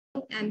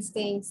and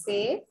staying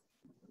safe.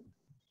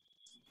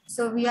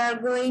 So we are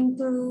going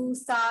to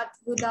start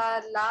with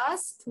our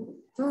last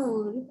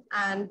tour,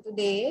 and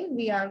today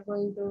we are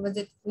going to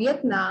visit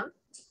Vietnam.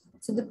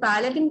 So the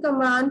pilot in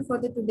command for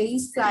the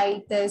today's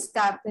flight is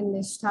Captain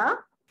Nishtha.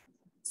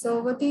 So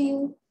over to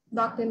you,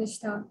 Dr.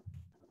 Nishtha.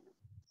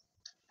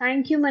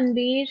 Thank you,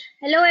 Manbir.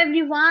 Hello,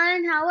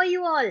 everyone. How are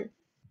you all?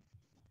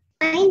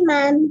 Fine,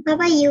 ma'am. How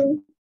are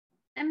you?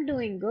 I'm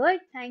doing good.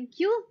 Thank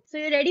you. So,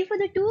 you ready for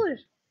the tour?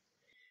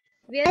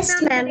 Yes,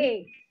 Vietnam ma'am.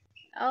 today.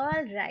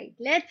 All right.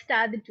 Let's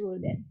start the tour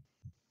then.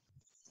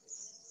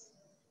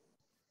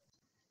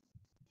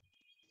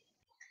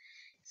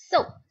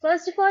 So,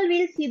 first of all,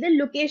 we'll see the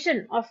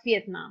location of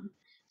Vietnam.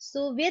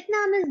 So,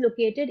 Vietnam is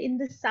located in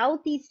the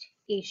Southeast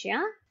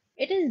Asia.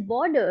 It is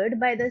bordered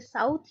by the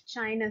South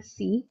China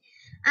Sea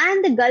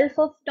and the Gulf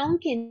of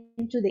Tonkin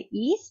to the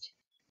east,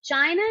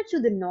 China to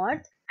the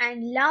north,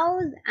 and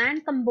Laos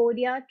and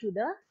Cambodia to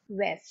the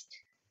west.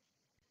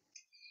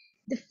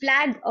 The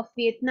flag of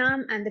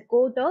Vietnam and the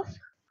coat of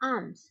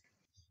arms.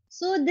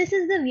 So this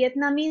is the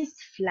Vietnamese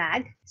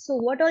flag. So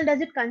what all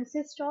does it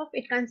consist of?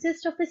 It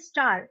consists of a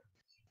star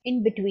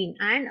in between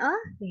and a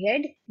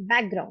red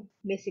background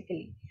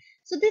basically.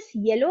 So this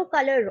yellow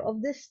color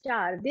of the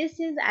star, this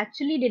is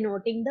actually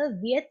denoting the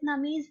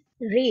Vietnamese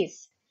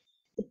race,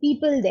 the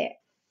people there.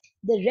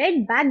 The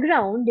red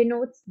background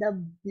denotes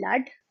the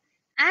blood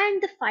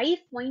and the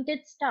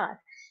five-pointed star.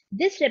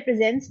 This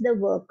represents the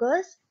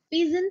workers,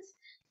 peasants,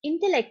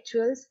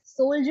 intellectuals,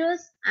 soldiers,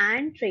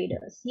 and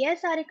traders.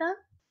 Yes, Arika?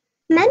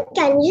 Ma'am,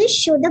 can you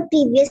show the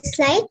previous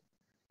slide?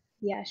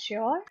 Yeah,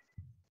 sure.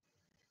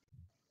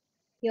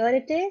 Here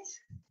it is.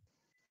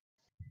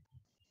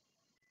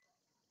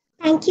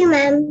 Thank you,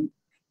 ma'am.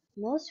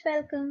 Most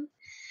welcome.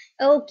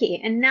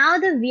 Okay, and now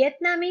the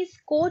Vietnamese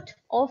coat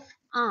of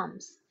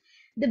arms.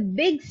 The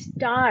big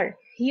star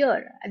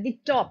here at the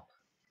top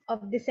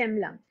of this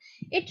emblem.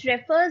 It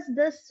refers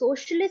the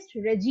socialist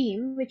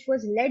regime which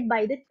was led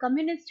by the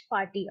Communist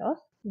Party of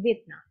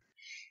Vietnam.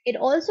 It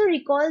also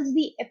recalls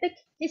the epic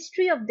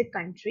history of the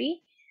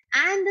country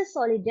and the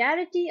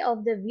solidarity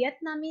of the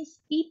Vietnamese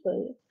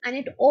people, and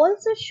it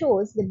also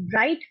shows the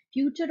bright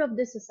future of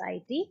the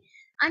society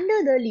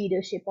under the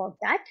leadership of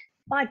that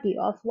party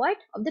of what?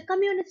 Of the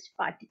Communist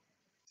Party.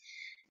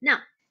 Now,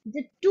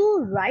 the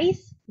two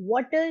rice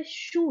water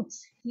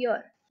shoots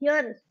here,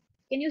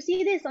 can you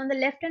see this on the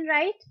left and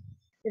right?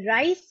 The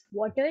rice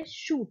water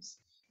shoots.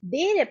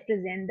 They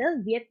represent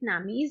the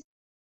Vietnamese.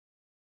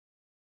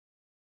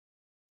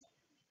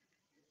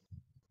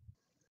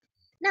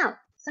 Now,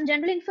 some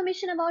general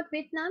information about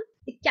Vietnam.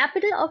 The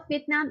capital of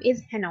Vietnam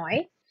is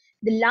Hanoi.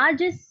 The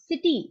largest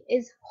city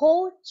is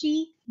Ho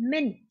Chi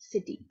Minh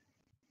City.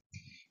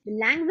 The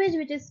language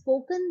which is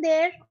spoken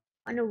there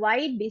on a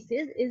wide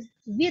basis is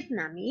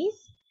Vietnamese.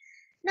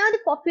 Now the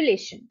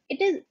population,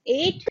 it is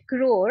 8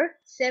 crore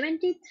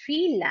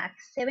 73 lakh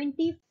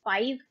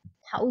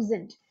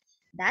 75,000.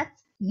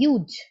 That's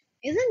huge,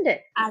 isn't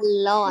it? A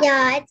lot.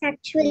 Yeah, it's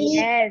actually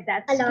Yes,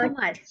 that's a too lot.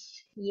 much.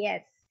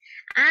 Yes.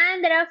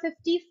 And there are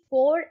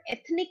 54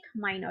 ethnic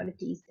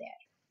minorities there.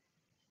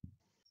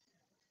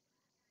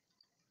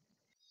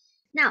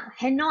 Now,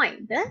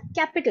 Hanoi, the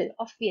capital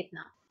of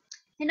Vietnam.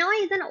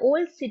 Hanoi is an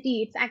old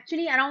city. It's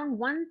actually around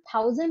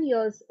 1,000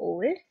 years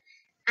old,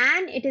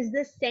 and it is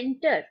the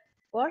center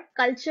for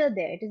culture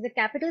there. It is the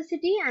capital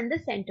city and the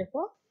center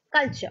for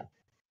culture.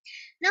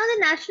 Now, the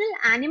national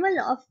animal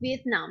of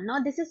Vietnam. Now,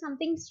 this is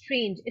something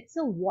strange. It's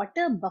a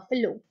water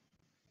buffalo.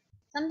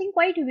 Something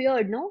quite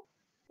weird, no?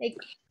 Like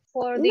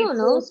for the No,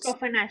 host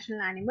of a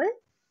national animal.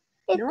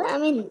 No? I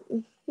mean,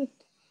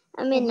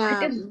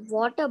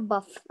 What a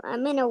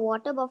a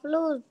water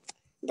buffalo.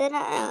 There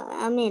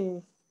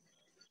are,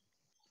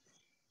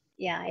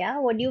 yeah.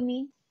 What do you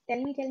mean?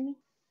 Tell me.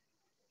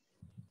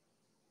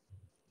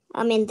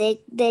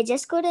 they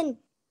just couldn't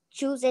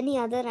choose any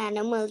other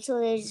animal, so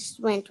they just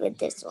went with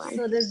this one.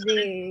 So this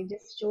they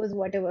just chose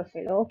water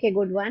buffalo. Okay,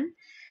 good one.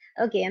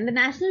 Okay, and the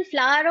national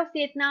flower of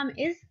Vietnam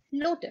is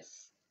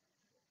lotus.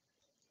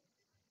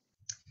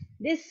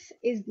 This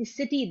is the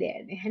city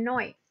there, the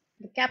Hanoi,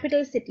 the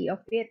capital city of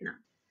Vietnam.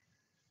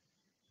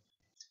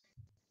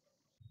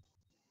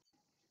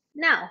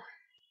 Now,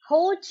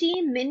 Ho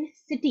Chi Minh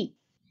City.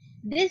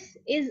 This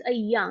is a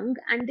young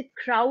and the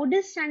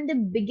crowdest and the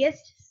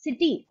biggest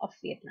city of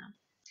Vietnam.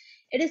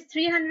 It is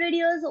 300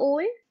 years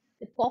old.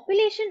 The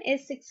population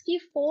is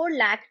 64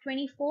 lakh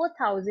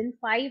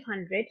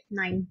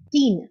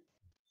 24,519.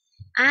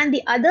 And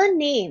the other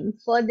name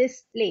for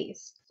this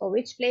place, for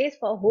which place?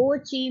 For Ho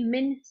Chi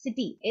Minh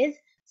City is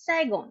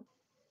Saigon.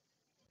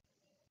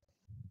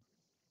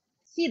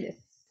 See this.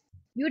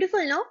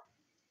 Beautiful, no?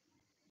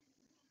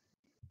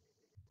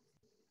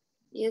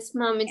 Yes,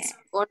 ma'am, it's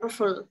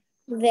wonderful.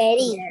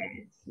 Very.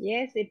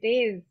 Yes, it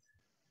is.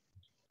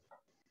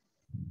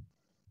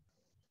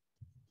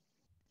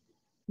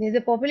 There's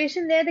a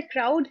population there, the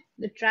crowd,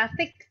 the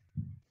traffic.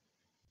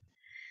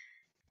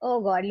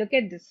 Oh God, look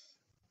at this.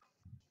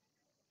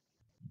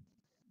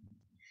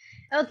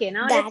 Okay,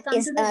 now let's That come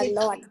is to the a history.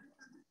 lot.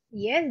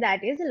 Yes,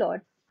 that is a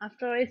lot.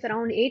 After all, it's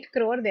around 8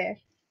 crore there.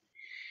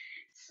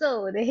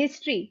 So, the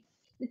history.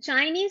 The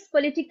Chinese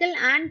political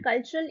and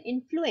cultural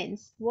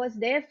influence was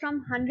there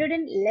from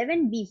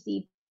 111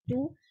 BC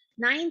to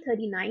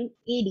 939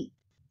 AD.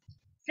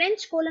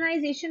 French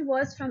colonization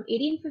was from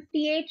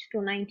 1858 to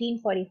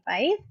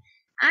 1945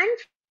 and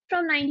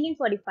from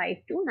 1945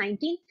 to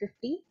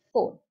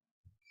 1954.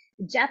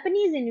 The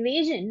Japanese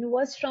invasion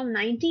was from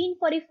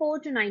 1944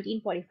 to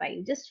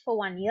 1945, just for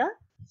 1 year.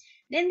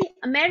 Then the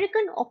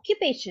American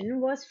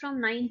occupation was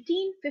from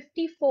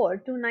 1954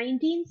 to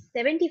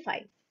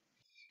 1975,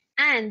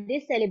 and they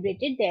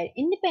celebrated their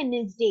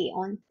Independence Day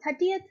on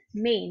 30th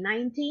May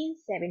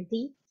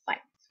 1975.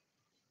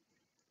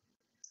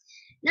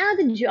 Now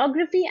the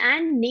geography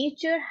and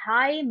nature.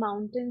 High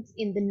mountains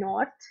in the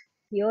north.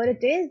 Here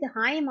it is, the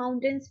high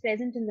mountains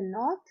present in the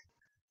north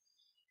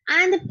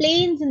and the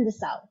plains in the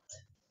south.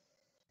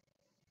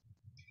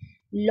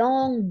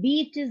 Long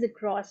beaches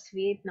across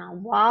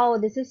Vietnam. Wow,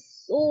 this is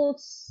so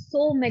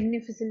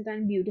magnificent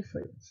and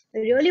beautiful. I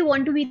really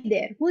want to be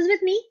there. Who's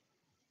with me?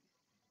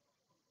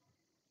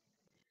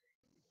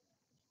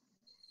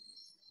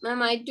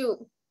 Ma'am, I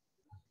do.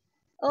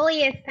 Oh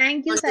yes,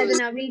 thank you, Want to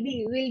Sadhana.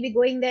 We'll be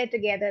going there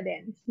together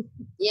then.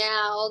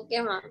 Yeah,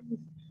 okay, ma'am.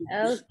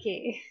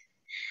 Okay.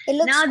 It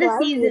looks Now the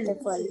quite seasons.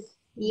 beautiful.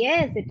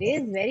 Yes, it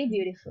is very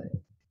beautiful.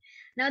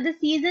 Now the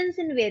seasons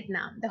in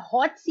Vietnam. The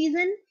hot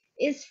season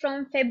is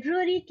from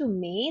February to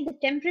May. The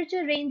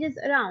temperature ranges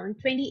around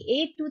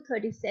 28 to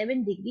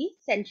 37 degrees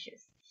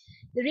Celsius.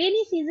 The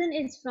rainy season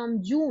is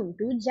from June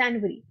to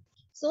January.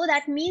 So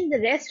that means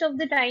the rest of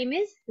the time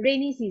is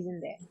rainy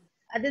season there,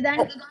 other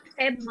than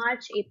Feb,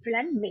 March, April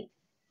and May.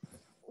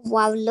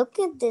 Wow, look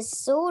at this.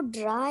 So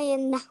dry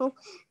and now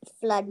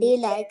floody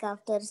like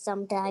after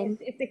some time.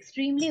 It's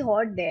extremely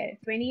hot there.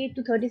 28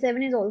 to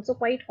 37 is also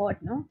quite hot,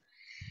 no?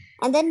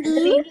 And then And the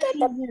look rainy at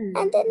the season.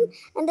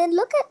 and then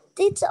look at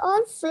it's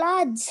all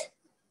floods.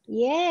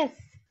 Yes.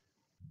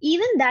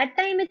 Even that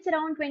time it's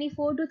around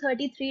 24 to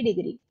 33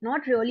 degree,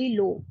 not really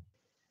low.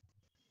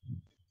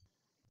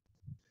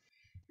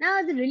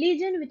 Now the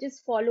religion which is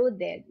followed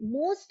there,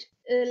 most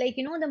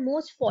the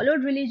most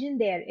followed religion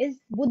there is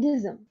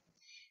Buddhism.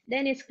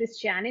 Then is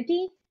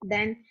Christianity,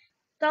 then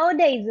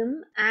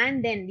Taoism,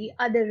 and then the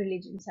other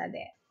religions are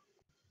there.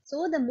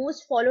 So the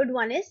most followed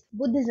one is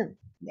Buddhism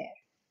there.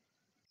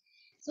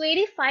 So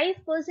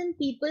 85%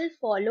 people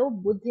follow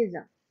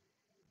Buddhism.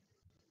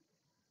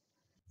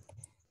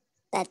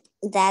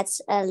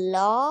 That's a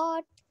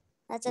lot.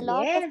 That's a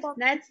lot Yes, of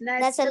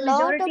that's a the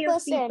lot majority of of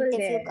percent people if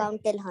you there.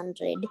 count till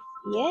 100.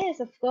 Yes,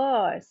 of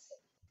course.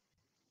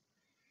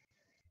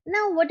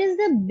 Now, what is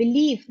the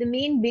belief, the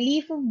main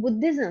belief of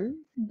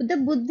Buddhism? The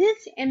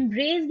Buddhists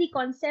embrace the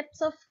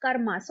concepts of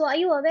karma. So, are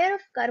you aware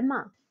of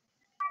karma?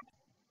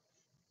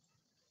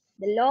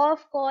 The law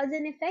of cause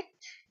and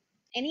effect?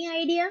 Any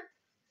idea?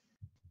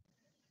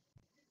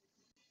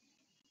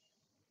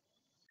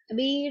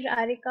 Abir,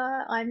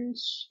 Arika,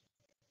 Ansh?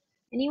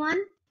 Anyone?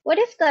 What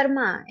is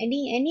karma?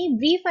 Any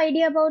brief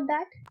idea about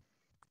that?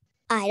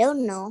 I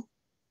don't know.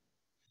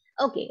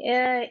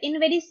 Okay, in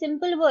very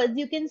simple words,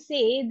 you can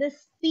say the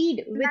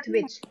speed with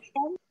which.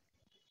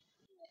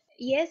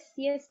 Yes,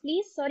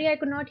 please. Sorry, I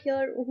could not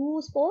hear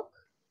who spoke.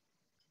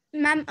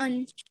 Ma'am,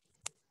 Ansh.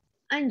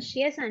 Ansh,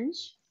 yes,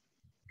 Ansh.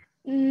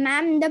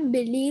 Ma'am, the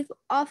belief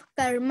of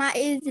karma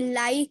is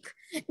like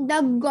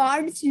the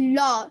God's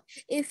law.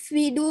 If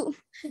we do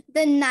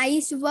the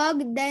nice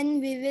work, then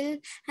we will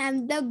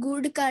have the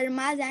good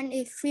karmas, and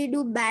if we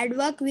do bad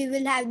work, we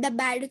will have the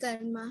bad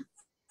karma.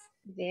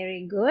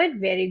 Very good,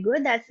 very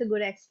good. That's a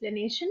good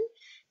explanation.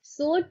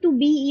 So, to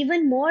be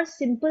even more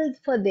simple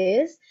for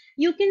this,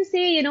 you can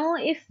say,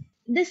 if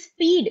the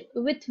speed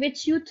with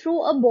which you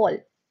throw a ball,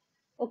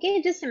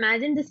 okay, just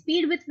imagine the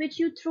speed with which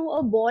you throw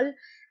a ball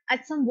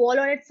at some wall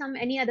or at some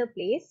any other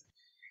place,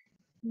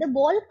 the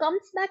ball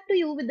comes back to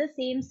you with the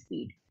same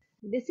speed.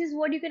 This is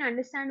what you can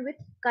understand with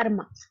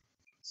karma.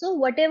 So,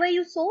 whatever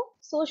you sow,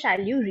 so shall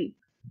you reap.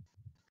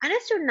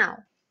 Understood now?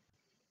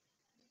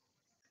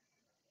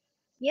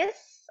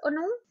 Yes or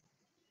no?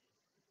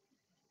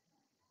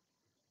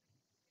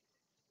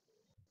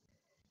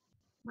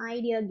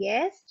 My dear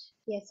guest,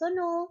 yes or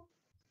no?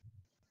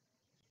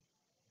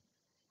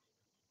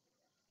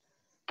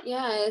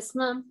 Yes,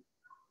 ma'am.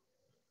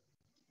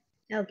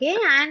 Okay,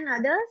 and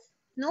others?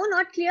 No,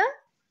 not clear?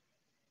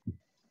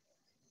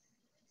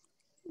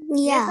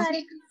 Yeah. Yes,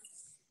 Arik.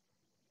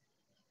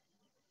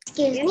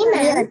 Excuse Yes, me,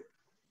 ma'am.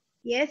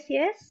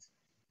 Yes.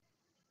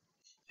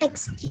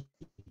 Excuse.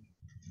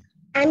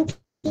 I'm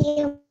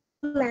here,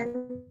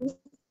 ma'am.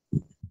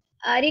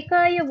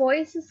 Arika, your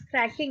voice is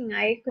cracking.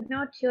 I could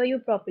not hear you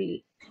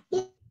properly.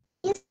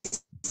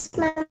 Yes,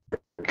 ma'am.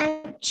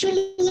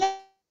 Actually,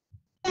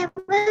 I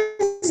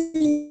was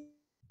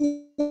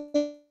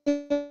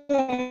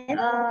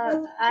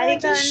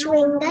Arika, just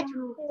showing that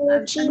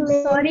I'm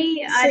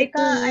sorry,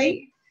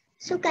 Arika.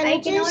 So can I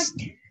you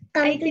just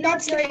come to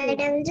that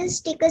slide? I will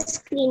just take a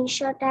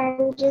screenshot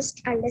and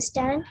just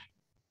understand.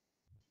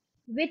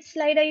 Which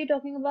slide are you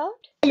talking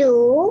about?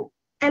 Hello,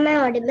 am I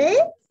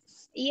audible?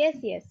 Yes,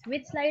 yes.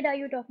 Which slide are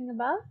you talking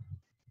about?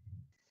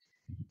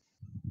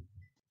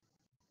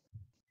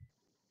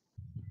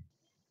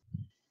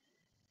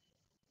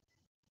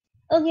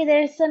 Okay,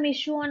 there's some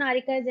issue on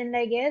Arika's end,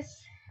 I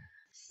guess.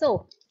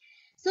 So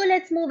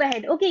let's move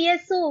ahead. Okay,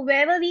 yes. So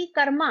where were we?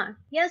 Karma.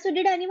 Yeah. So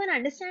did anyone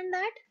understand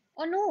that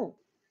or no?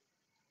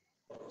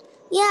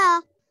 Yeah.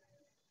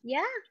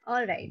 Yeah.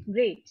 All right.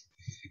 Great.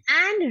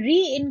 And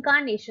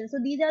reincarnation. So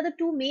these are the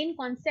two main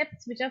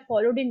concepts which are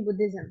followed in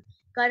Buddhism: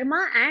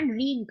 karma and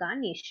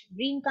reincarnation.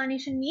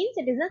 Reincarnation means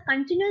it is a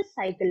continuous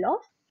cycle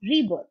of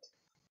rebirth.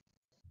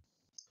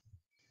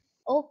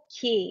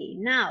 Okay.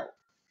 Now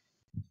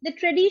the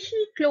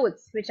traditional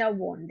clothes which are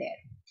worn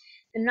there,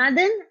 the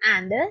northern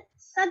and the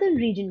southern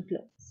region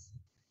clothes.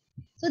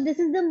 So this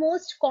is the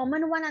most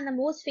common one and the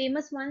most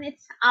famous one.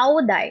 It's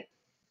Aodai.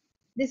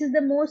 This is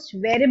the most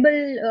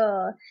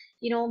wearable,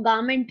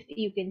 garment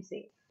you can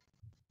say.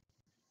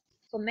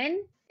 For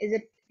men,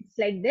 it's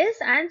like this,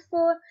 and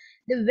for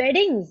the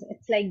weddings,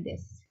 it's like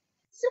this.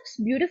 This looks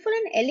beautiful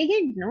and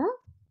elegant, no?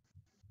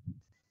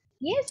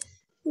 Yes.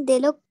 They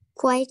look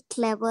quite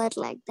clever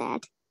like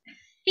that.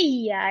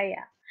 Yeah,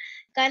 yeah.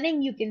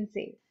 Cunning, you can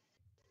say.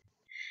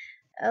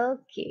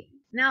 Okay.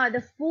 Now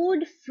the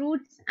food,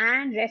 fruits,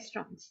 and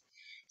restaurants.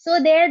 So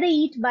there they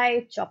eat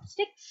by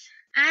chopsticks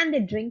and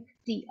they drink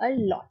tea a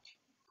lot.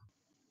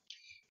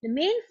 The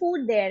main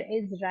food there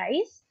is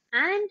rice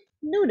and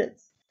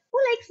noodles. Who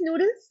likes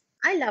noodles?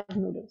 I love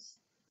noodles.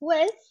 Who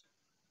else?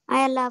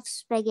 I love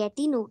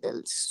spaghetti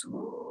noodles.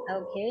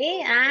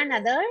 Okay, and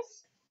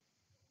others?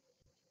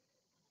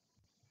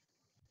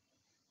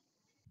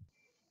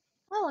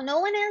 Oh, no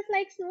one else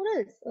likes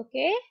noodles.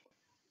 Okay.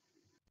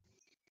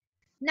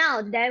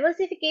 Now,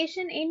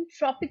 diversification in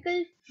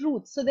tropical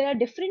fruits. So there are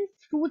different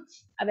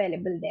fruits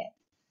available there.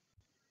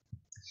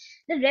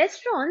 The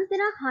restaurants,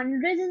 there are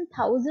hundreds and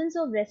thousands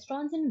of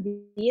restaurants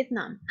in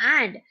Vietnam.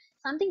 And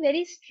something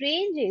very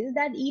strange is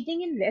that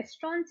eating in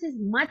restaurants is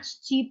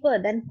much cheaper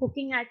than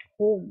cooking at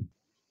home.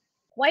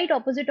 Quite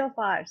opposite of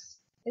ours,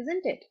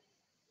 isn't it?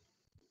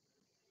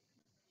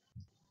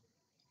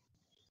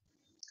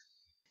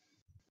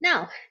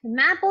 Now, the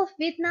map of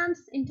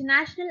Vietnam's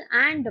international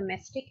and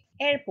domestic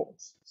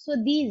airports. So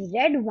these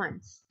red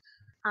ones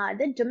are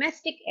the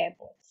domestic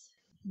airports.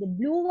 The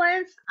blue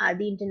ones are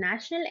the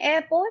international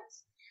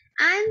airports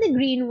and the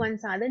green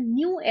ones are the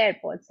new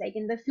airports, like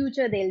in the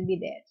future they'll be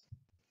there.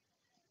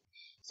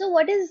 So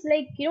what is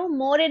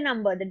more in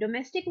number, the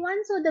domestic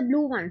ones or the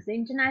blue ones, the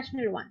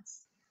international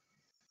ones?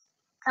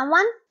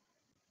 Someone?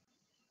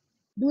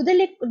 Do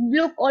they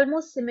look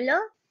almost similar?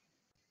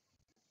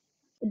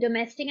 The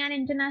domestic and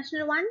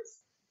international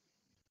ones?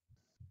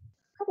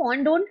 Come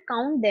on, don't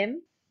count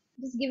them.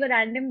 Just give a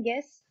random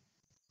guess.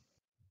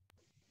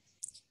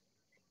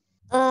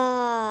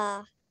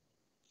 Uh,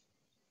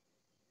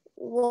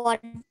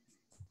 what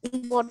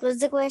what was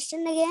the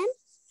question again?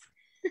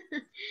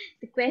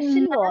 The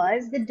question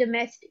was the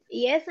domestic.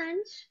 Yes,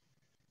 Ansh?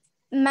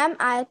 Ma'am,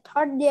 I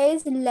thought there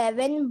is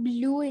 11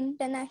 blue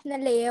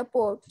international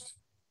airports.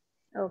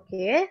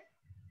 Okay.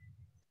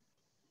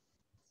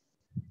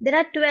 There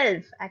are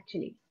 12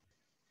 actually.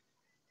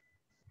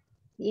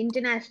 The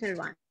international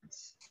ones.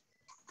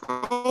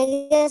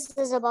 I guess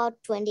it's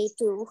about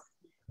 22.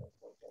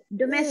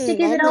 Domestic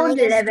is Then around I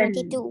guess 11.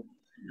 22.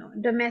 No,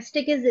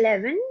 domestic is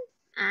 11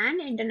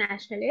 and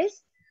international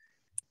is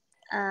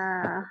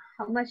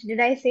how much did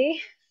I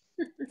say?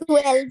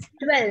 12.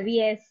 12.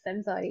 Yes,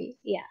 I'm sorry.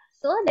 Yeah.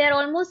 So they're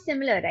almost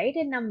similar, right,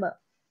 in number?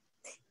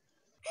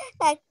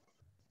 I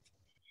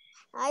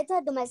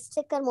thought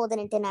domestic are more than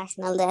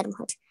international there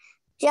much.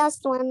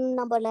 Just one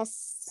number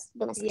less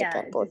domestic Yeah,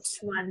 airports.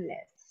 just one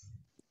less.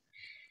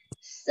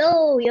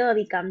 So here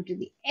we come to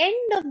the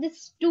end of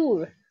this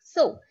tour.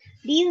 So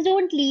please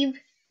don't leave,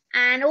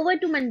 and over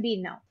to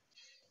Manbir now.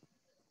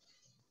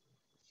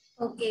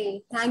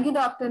 Okay, thank you,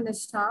 Dr.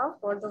 Nishtha,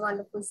 for the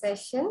wonderful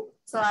session.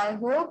 So I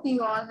hope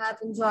you all have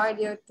enjoyed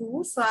your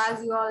tour. So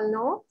as you all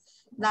know,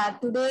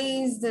 that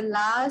today is the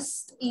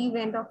last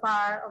event of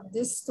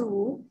this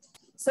tour.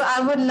 So I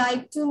would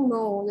like to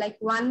know, like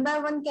one by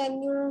one,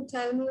 can you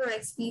tell me your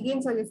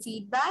experience or your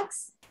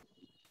feedbacks?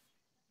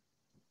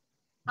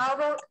 How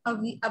about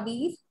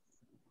Abir?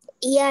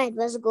 Yeah, it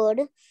was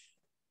good.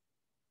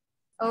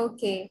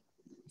 Okay,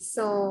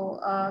 so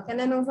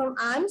can I know from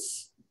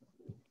Ansh?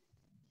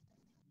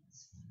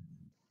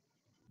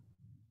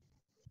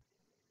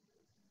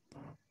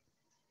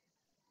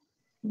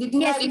 Did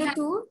you like the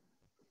tour?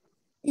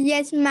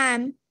 Yes,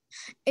 ma'am.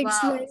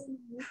 It's Wow. very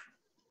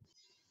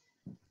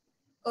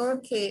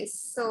Okay,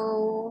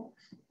 so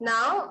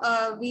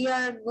now we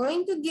are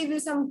going to give you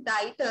some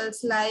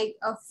titles, like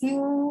a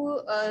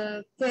few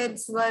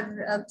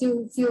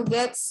few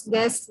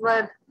guests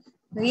were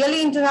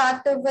really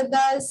interactive with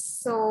us.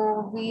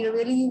 So we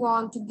really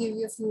want to give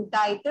you a few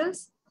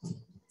titles.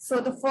 So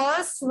the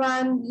first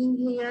one being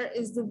here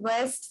is the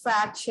best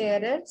fact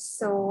sharer.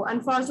 So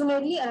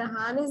unfortunately,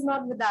 Arhan is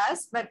not with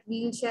us, but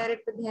we'll share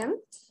it with him.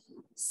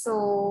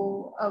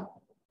 So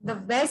the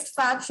best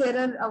fact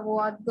sharer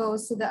award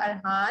goes to the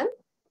Arhan.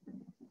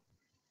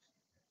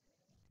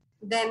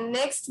 Then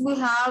next we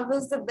have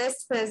is the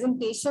Best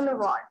Presentation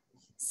Award.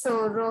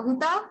 So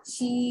Rohita,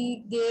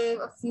 she gave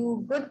a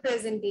few good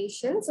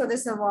presentations. So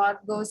this award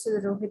goes to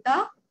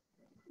Rohita.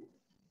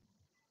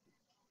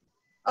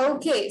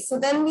 Okay, so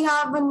then we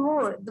have one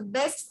more, the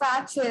Best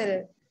Fact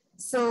Sharer.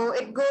 So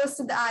it goes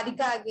to the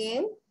Arika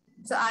again.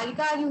 So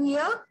Arika, are you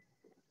here?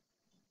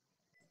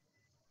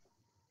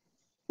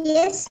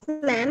 Yes,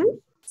 ma'am.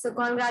 So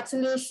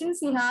congratulations,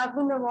 you have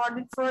been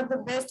awarded for the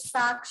Best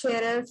Fact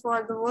Sharer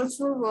for the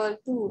Virtual World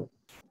Tour.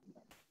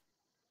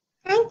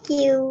 Thank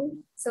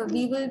you. So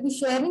we will be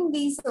sharing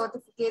these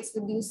certificates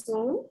with you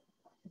soon.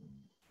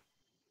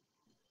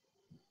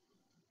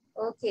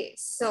 Okay,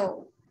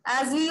 so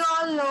as we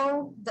all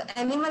know, the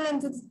animal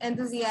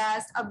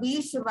enthusiast Abir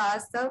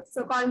Srivastav.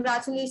 So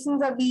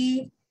congratulations,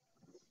 Abir.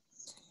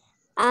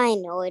 I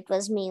know it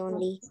was me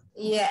only.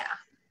 Yeah.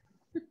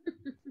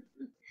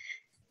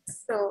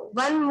 So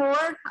one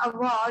more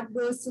award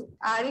goes to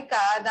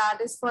Arika, that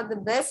is for the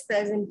best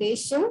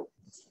presentation.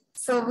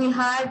 So we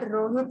had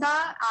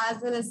Rohita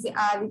as well as the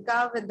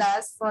Arika with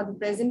us for the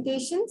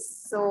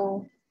presentations.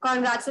 So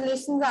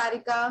congratulations,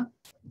 Arika.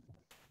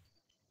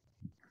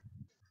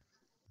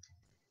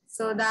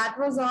 So that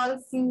was all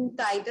few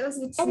titles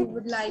which we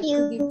would like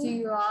to give to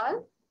you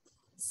all.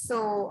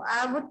 So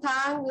I would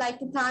like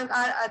to thank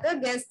our other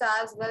guests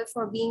as well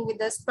for being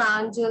with us,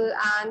 Pranjal,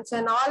 Anch,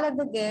 and all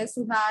other guests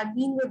who had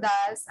been with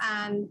us.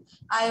 And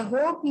I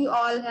hope you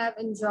all have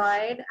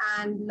enjoyed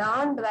and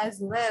learned as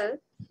well.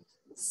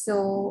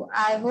 So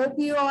I hope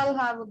you all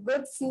have a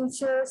good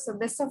future. So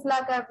best of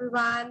luck,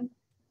 everyone.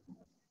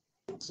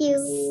 Thank you.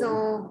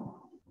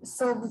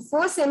 So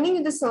before sending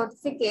you the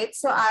certificate,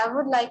 so I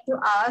would like to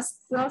ask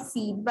your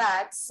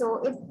feedback.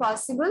 So if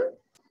possible,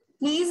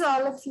 please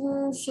all of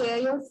you share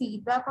your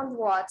feedback on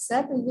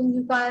WhatsApp. Even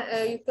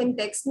you can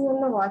text me on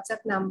the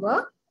WhatsApp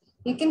number.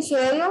 You can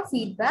share your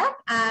feedback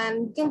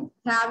and you can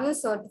have your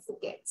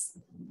certificates.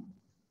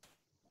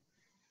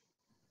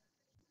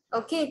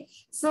 Okay,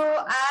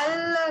 so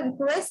I'll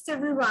request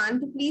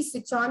everyone to please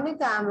switch on your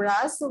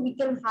camera so we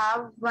can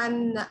have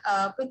one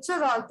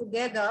picture all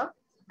together,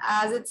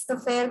 as it's the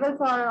farewell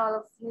for all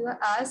of you,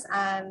 us,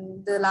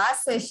 and the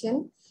last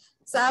session.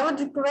 So I would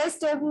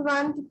request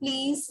everyone to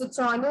please switch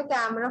on your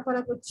camera for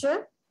a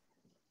picture.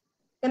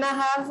 Can I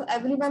have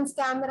everyone's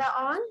camera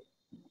on?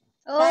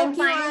 Oh, Thank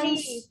you, finally,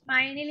 Ansh.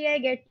 finally I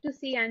get to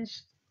see Ansh.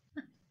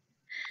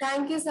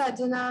 Thank you,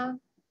 Sajana.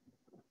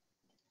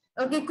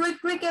 Okay,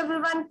 quick,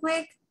 everyone,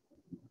 quick.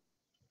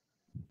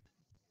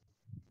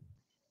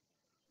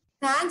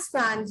 Thanks,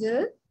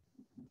 Pranjal.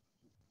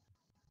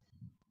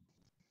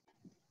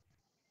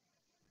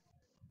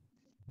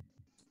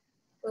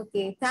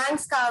 Okay,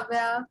 thanks,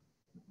 Kavya.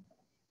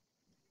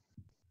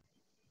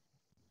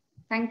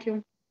 Thank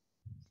you.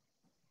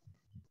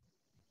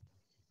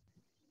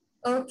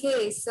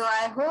 Okay, so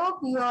I hope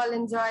you all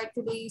enjoyed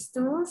today's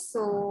tour.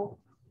 So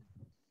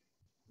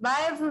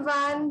bye,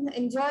 everyone.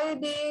 Enjoy your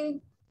day.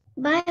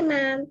 Bye,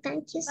 ma'am.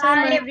 Thank you so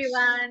Bye, much.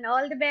 everyone.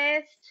 All the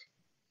best.